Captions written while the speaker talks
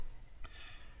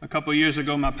A couple years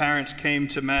ago, my parents came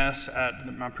to Mass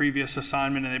at my previous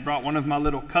assignment, and they brought one of my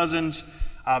little cousins.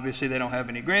 Obviously, they don't have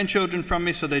any grandchildren from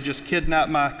me, so they just kidnap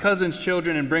my cousin's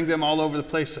children and bring them all over the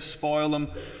place to spoil them.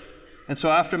 And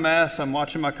so after Mass, I'm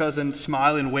watching my cousin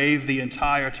smile and wave the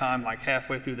entire time, like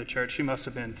halfway through the church. She must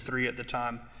have been 3 at the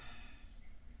time.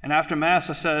 And after Mass,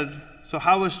 I said, "So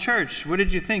how was church? What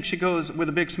did you think?" She goes with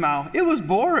a big smile, "It was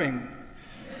boring."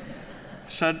 I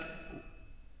said,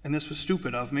 and this was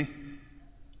stupid of me,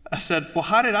 I said, "Well,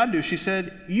 how did I do?" She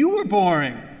said, "You were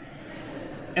boring."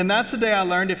 And that's the day I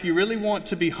learned if you really want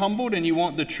to be humbled and you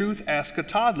want the truth, ask a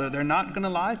toddler. They're not going to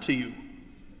lie to you.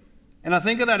 And I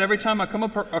think of that every time I come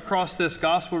across this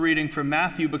gospel reading from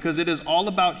Matthew, because it is all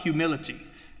about humility.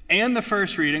 And the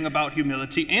first reading about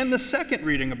humility, and the second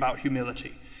reading about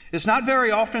humility. It's not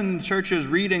very often in the church's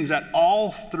readings that all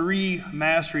 3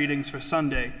 Mass readings for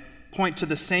Sunday point to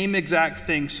the same exact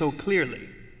thing so clearly.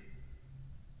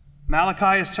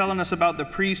 Malachi is telling us about the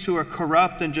priests who are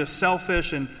corrupt and just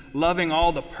selfish and loving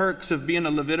all the perks of being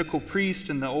a Levitical priest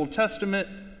in the Old Testament.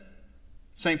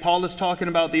 St. Paul is talking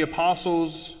about the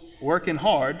apostles working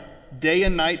hard, day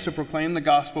and night, to proclaim the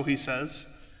gospel, he says.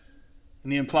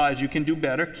 And he implies you can do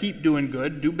better, keep doing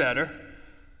good, do better.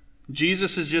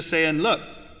 Jesus is just saying, look,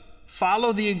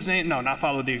 follow the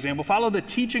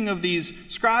teaching of these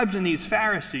scribes and these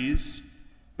Pharisees,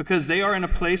 because they are in a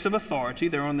place of authority.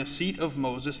 They're on the seat of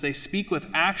Moses. They speak with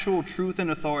actual truth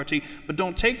and authority, but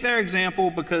don't take their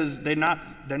example because they're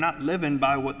not living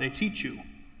by what they teach you.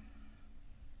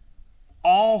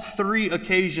 All 3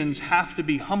 occasions have to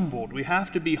be humbled. We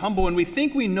have to be humble, and we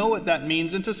think we know what that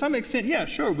means, and to some extent, yeah,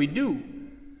 sure, we do.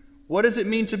 What does it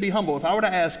mean to be humble? If I were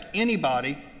to ask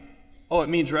anybody, it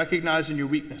means recognizing your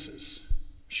weaknesses.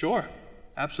 Sure,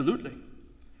 absolutely.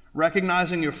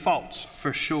 Recognizing your faults,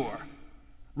 for sure.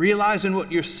 Realizing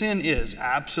what your sin is,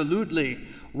 absolutely.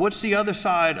 What's the other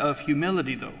side of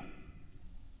humility, though?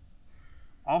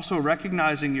 Also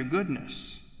recognizing your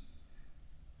goodness.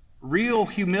 Real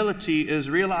humility is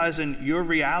realizing your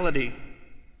reality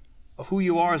of who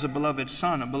you are as a beloved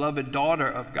son, a beloved daughter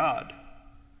of God.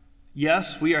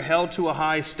 Yes, we are held to a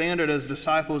high standard as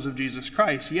disciples of Jesus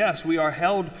Christ. Yes, we are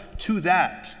held to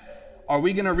that. Are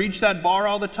we going to reach that bar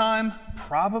all the time?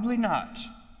 Probably not.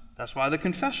 That's why the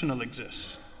confessional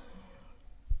exists.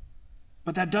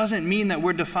 But that doesn't mean that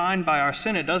we're defined by our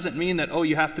sin. It doesn't mean that,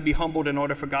 you have to be humbled in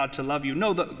order for God to love you.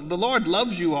 No, the Lord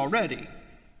loves you already.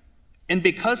 And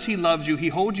because he loves you, he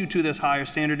holds you to this higher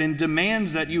standard and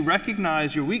demands that you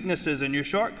recognize your weaknesses and your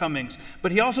shortcomings.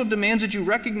 But he also demands that you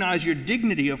recognize your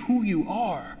dignity of who you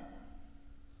are.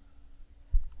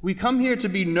 We come here to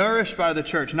be nourished by the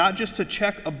church, not just to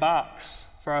check a box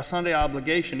for our Sunday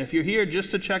obligation. If you're here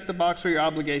just to check the box for your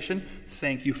obligation,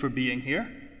 thank you for being here.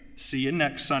 See you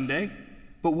next Sunday.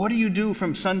 But what do you do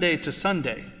from Sunday to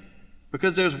Sunday?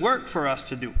 Because there's work for us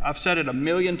to do. I've said it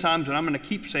 1,000,000 times, and I'm going to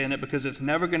keep saying it because it's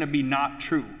never going to be not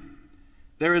true.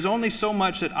 There is only so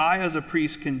much that I as a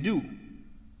priest can do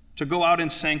to go out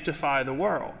and sanctify the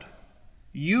world.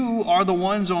 You are the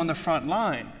ones on the front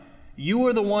line. You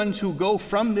are the ones who go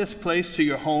from this place to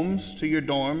your homes, to your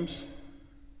dorms,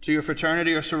 to your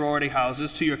fraternity or sorority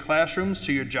houses, to your classrooms,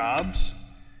 to your jobs.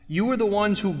 You are the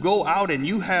ones who go out and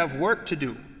you have work to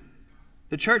do.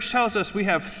 The church tells us we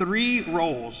have 3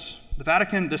 roles.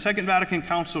 The Second Vatican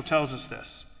Council tells us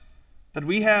this, that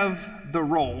we have the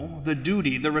role, the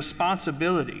duty, the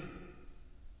responsibility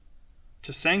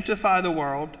to sanctify the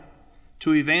world,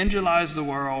 to evangelize the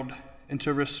world, and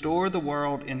to restore the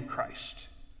world in Christ.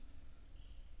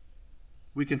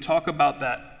 We can talk about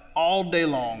that all day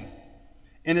long,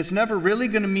 and it's never really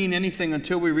going to mean anything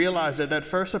until we realize that that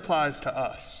first applies to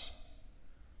us.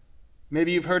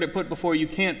 Maybe you've heard it put before, you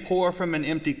can't pour from an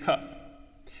empty cup.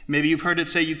 Maybe you've heard it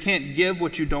say you can't give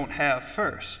what you don't have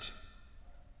first.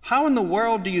 How in the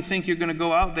world do you think you're going to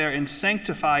go out there and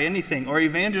sanctify anything or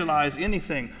evangelize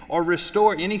anything or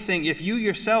restore anything if you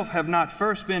yourself have not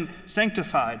first been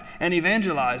sanctified and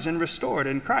evangelized and restored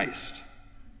in Christ?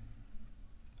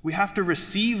 We have to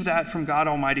receive that from God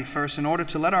Almighty first in order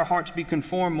to let our hearts be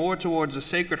conformed more towards a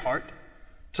sacred heart,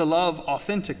 to love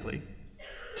authentically,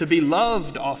 to be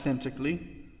loved authentically,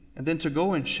 and then to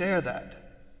go and share that.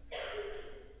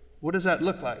 What does that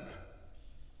look like?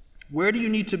 Where do you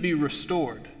need to be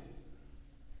restored?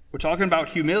 We're talking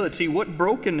about humility. What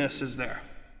brokenness is there?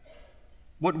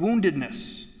 What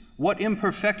woundedness? What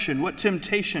imperfection? What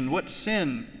temptation? What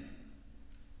sin?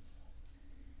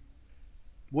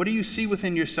 What do you see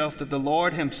within yourself that the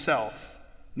Lord himself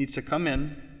needs to come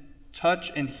in,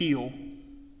 touch and heal,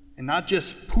 and not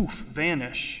just poof,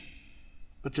 vanish,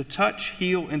 but to touch,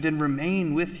 heal, and then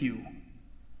remain with you?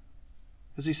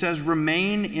 Because he says,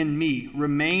 remain in me,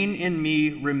 remain in me,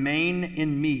 remain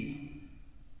in me.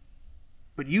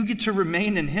 But you get to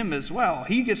remain in him as well.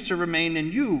 He gets to remain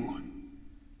in you.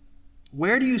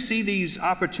 Where do you see these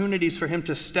opportunities for him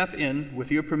to step in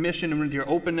with your permission and with your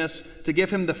openness, to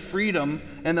give him the freedom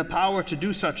and the power to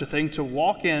do such a thing, to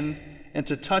walk in and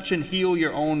to touch and heal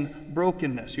your own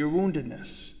brokenness, your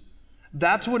woundedness?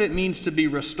 That's what it means to be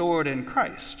restored in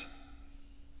Christ.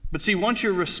 But see, once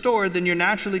you're restored, then you're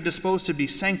naturally disposed to be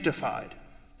sanctified,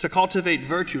 to cultivate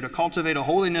virtue, to cultivate a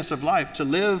holiness of life, to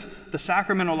live the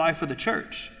sacramental life of the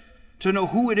church, to know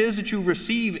who it is that you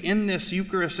receive in this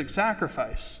Eucharistic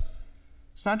sacrifice.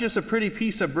 It's not just a pretty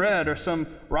piece of bread or some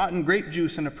rotten grape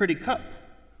juice in a pretty cup.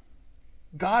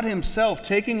 God himself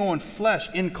taking on flesh,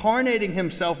 incarnating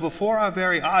himself before our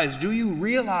very eyes. Do you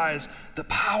realize the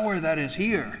power that is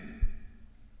here?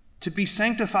 To be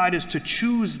sanctified is to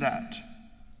choose that.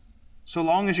 So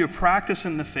long as you're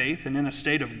practicing the faith and in a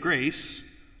state of grace,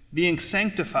 being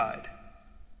sanctified.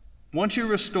 Once you're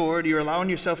restored, you're allowing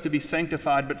yourself to be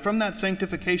sanctified, but from that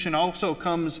sanctification also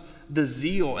comes the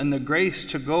zeal and the grace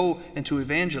to go and to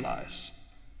evangelize.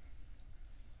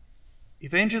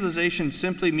 Evangelization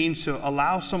simply means to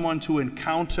allow someone to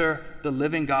encounter the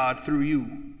living God through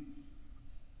you,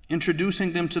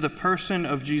 introducing them to the person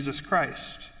of Jesus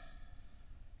Christ,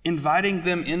 inviting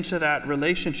them into that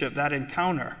relationship, that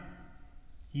encounter.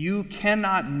 You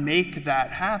cannot make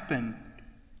that happen.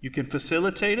 You can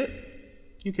facilitate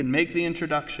it. You can make the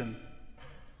introduction.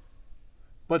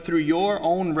 But through your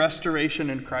own restoration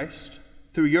in Christ,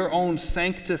 through your own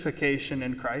sanctification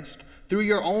in Christ, through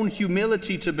your own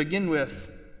humility to begin with,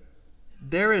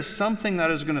 there is something that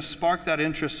is going to spark that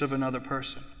interest of another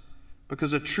person.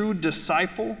 Because a true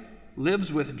disciple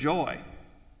lives with joy.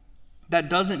 That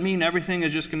doesn't mean everything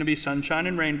is just going to be sunshine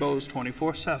and rainbows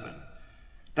 24/7.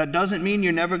 That doesn't mean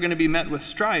you're never going to be met with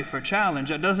strife or challenge.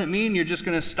 That doesn't mean you're just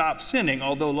going to stop sinning,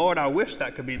 although, Lord, I wish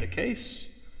that could be the case.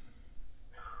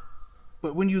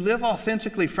 But when you live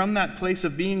authentically from that place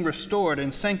of being restored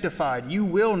and sanctified, you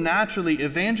will naturally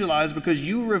evangelize because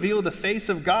you reveal the face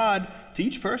of God to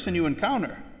each person you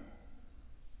encounter.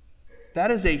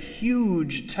 That is a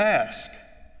huge task.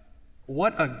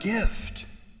 What a gift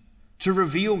to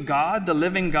reveal God, the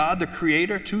living God, the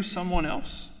Creator, to someone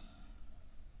else.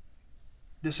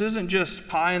 This isn't just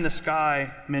pie in the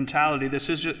sky mentality. This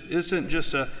isn't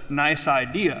just a nice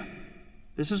idea.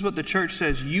 This is what the church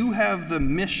says. You have the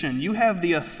mission, you have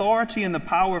the authority and the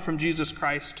power from Jesus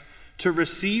Christ to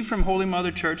receive from Holy Mother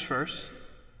Church first,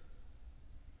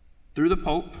 through the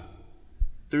Pope,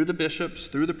 through the bishops,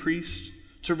 through the priests,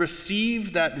 to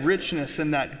receive that richness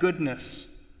and that goodness,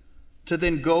 to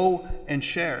then go and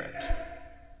share it,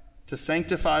 to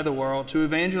sanctify the world, to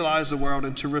evangelize the world,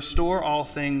 and to restore all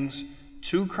things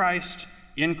to Christ,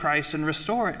 in Christ, and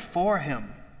restore it for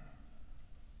him.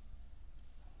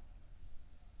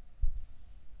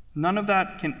 None of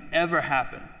that can ever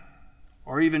happen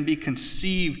or even be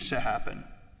conceived to happen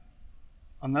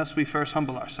unless we first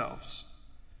humble ourselves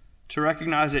to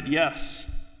recognize that, yes,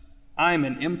 I'm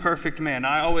an imperfect man.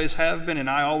 I always have been and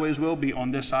I always will be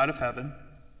on this side of heaven.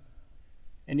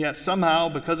 And yet somehow,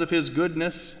 because of his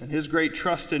goodness and his great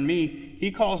trust in me,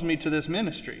 he calls me to this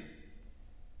ministry.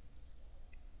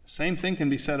 The same thing can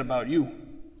be said about you.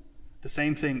 The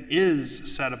same thing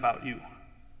is said about you.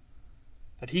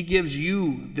 That he gives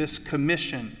you this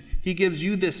commission. He gives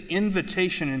you this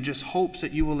invitation and just hopes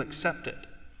that you will accept it.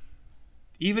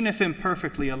 Even if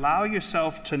imperfectly, allow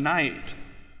yourself tonight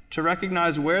to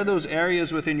recognize where those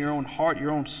areas within your own heart,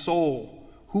 your own soul,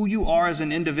 who you are as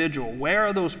an individual, where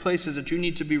are those places that you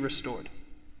need to be restored?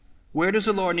 Where does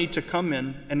the Lord need to come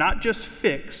in and not just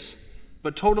fix,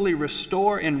 but totally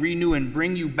restore and renew and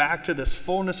bring you back to this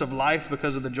fullness of life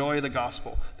because of the joy of the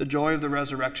gospel, the joy of the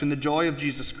resurrection, the joy of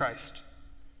Jesus Christ?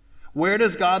 Where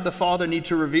does God the Father need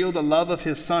to reveal the love of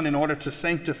his Son in order to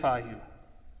sanctify you?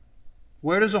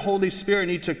 Where does the Holy Spirit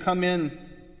need to come in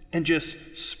and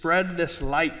just spread this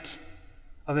light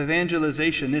of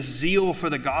evangelization, this zeal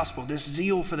for the gospel, this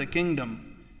zeal for the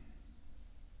kingdom?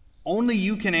 Only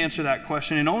you can answer that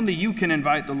question, and only you can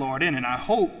invite the Lord in. And I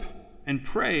hope and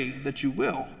pray that you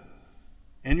will,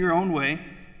 in your own way,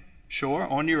 sure,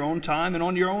 on your own time and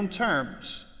on your own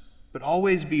terms, but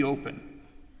always be open.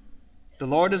 The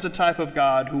Lord is the type of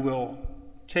God who will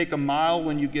take a mile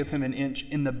when you give him an inch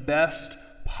in the best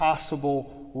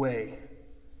possible way.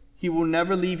 He will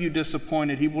never leave you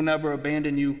disappointed. He will never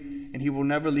abandon you, and he will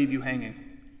never leave you hanging.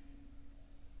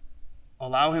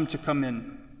 Allow him to come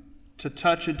in, to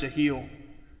touch and to heal,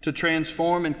 to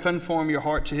transform and conform your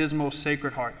heart to his most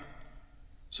sacred heart.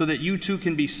 so that you too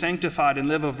can be sanctified and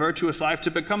live a virtuous life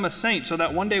to become a saint, so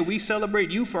that one day we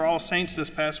celebrate you for All Saints this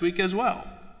past week as well.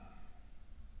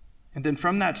 And then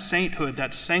from that sainthood,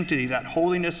 that sanctity, that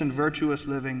holiness and virtuous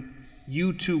living,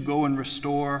 you too go and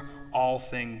restore all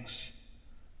things,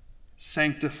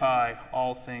 sanctify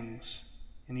all things,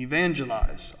 and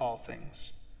evangelize all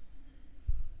things.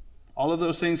 All of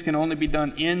those things can only be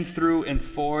done in, through, and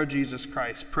for Jesus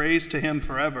Christ. Praise to him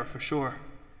forever, for sure.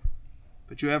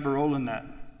 But you have a role in that.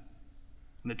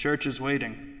 And the church is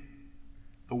waiting.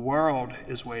 The world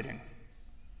is waiting.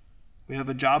 We have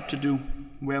a job to do.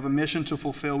 We have a mission to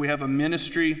fulfill. We have a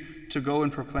ministry to go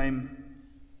and proclaim.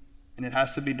 And it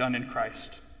has to be done in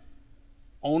Christ.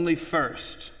 Only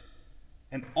first,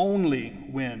 and only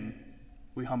when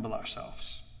we humble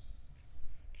ourselves.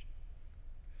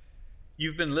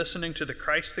 You've been listening to the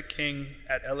Christ the King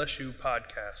at LSU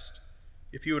podcast.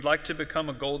 If you would like to become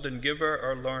a golden giver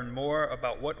or learn more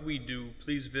about what we do,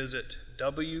 please visit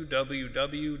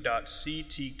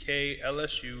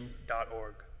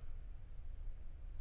www.ctklsu.org.